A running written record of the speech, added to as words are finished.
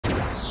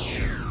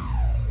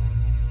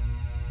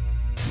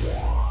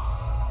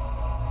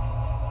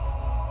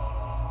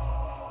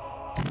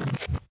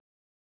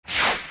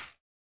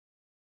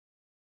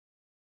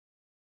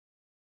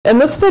In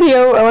this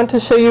video, I want to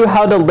show you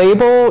how to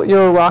label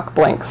your rock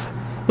blanks.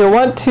 You'll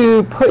want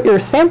to put your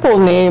sample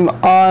name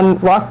on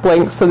rock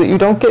blanks so that you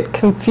don't get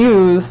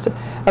confused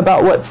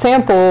about what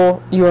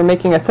sample you are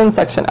making a thin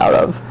section out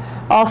of.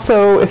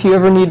 Also, if you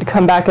ever need to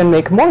come back and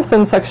make more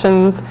thin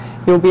sections,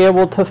 you'll be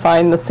able to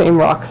find the same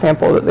rock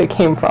sample that they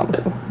came from.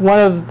 One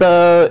of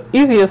the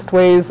easiest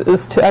ways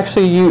is to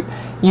actually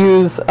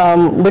use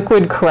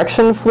liquid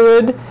correction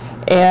fluid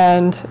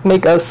and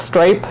make a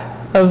stripe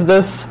of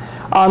this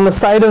on the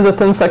side of the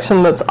thin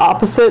section that's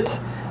opposite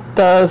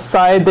the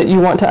side that you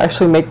want to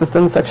actually make the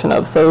thin section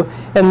of. So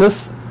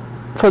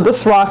for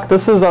this rock,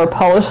 this is our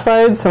polished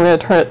side, so I'm going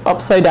to turn it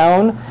upside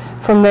down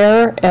from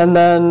there and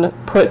then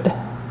put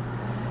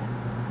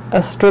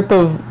a strip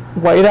of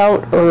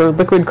whiteout or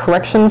liquid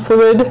correction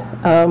fluid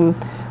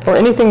or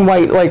anything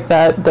white like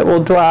that that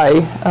will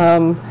dry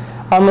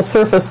on the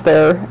surface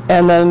there,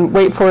 and then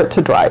wait for it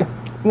to dry.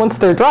 Once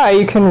they're dry,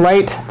 you can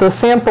write the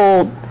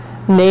sample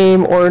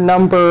name or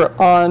number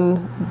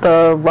on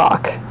the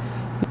rock.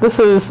 This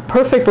is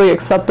perfectly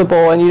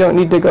acceptable and you don't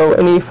need to go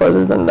any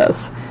further than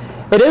this.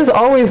 It is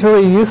always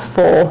really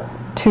useful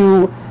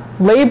to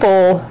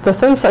label the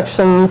thin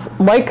sections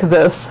like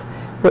this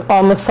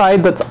on the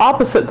side that's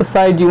opposite the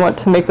side you want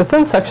to make the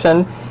thin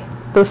section.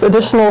 This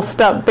additional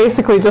step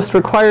basically just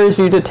requires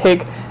you to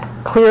take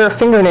clear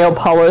fingernail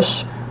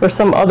polish or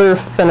some other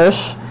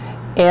finish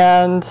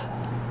and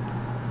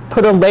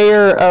put a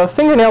layer of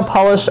fingernail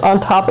polish on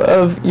top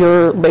of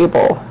your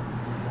label.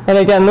 And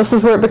again, this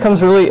is where it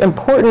becomes really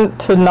important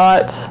to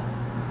not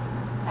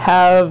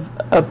have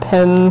a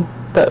pen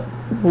that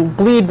will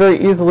bleed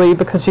very easily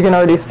because you can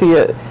already see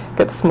it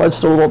get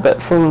smudged a little bit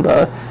from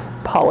the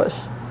polish.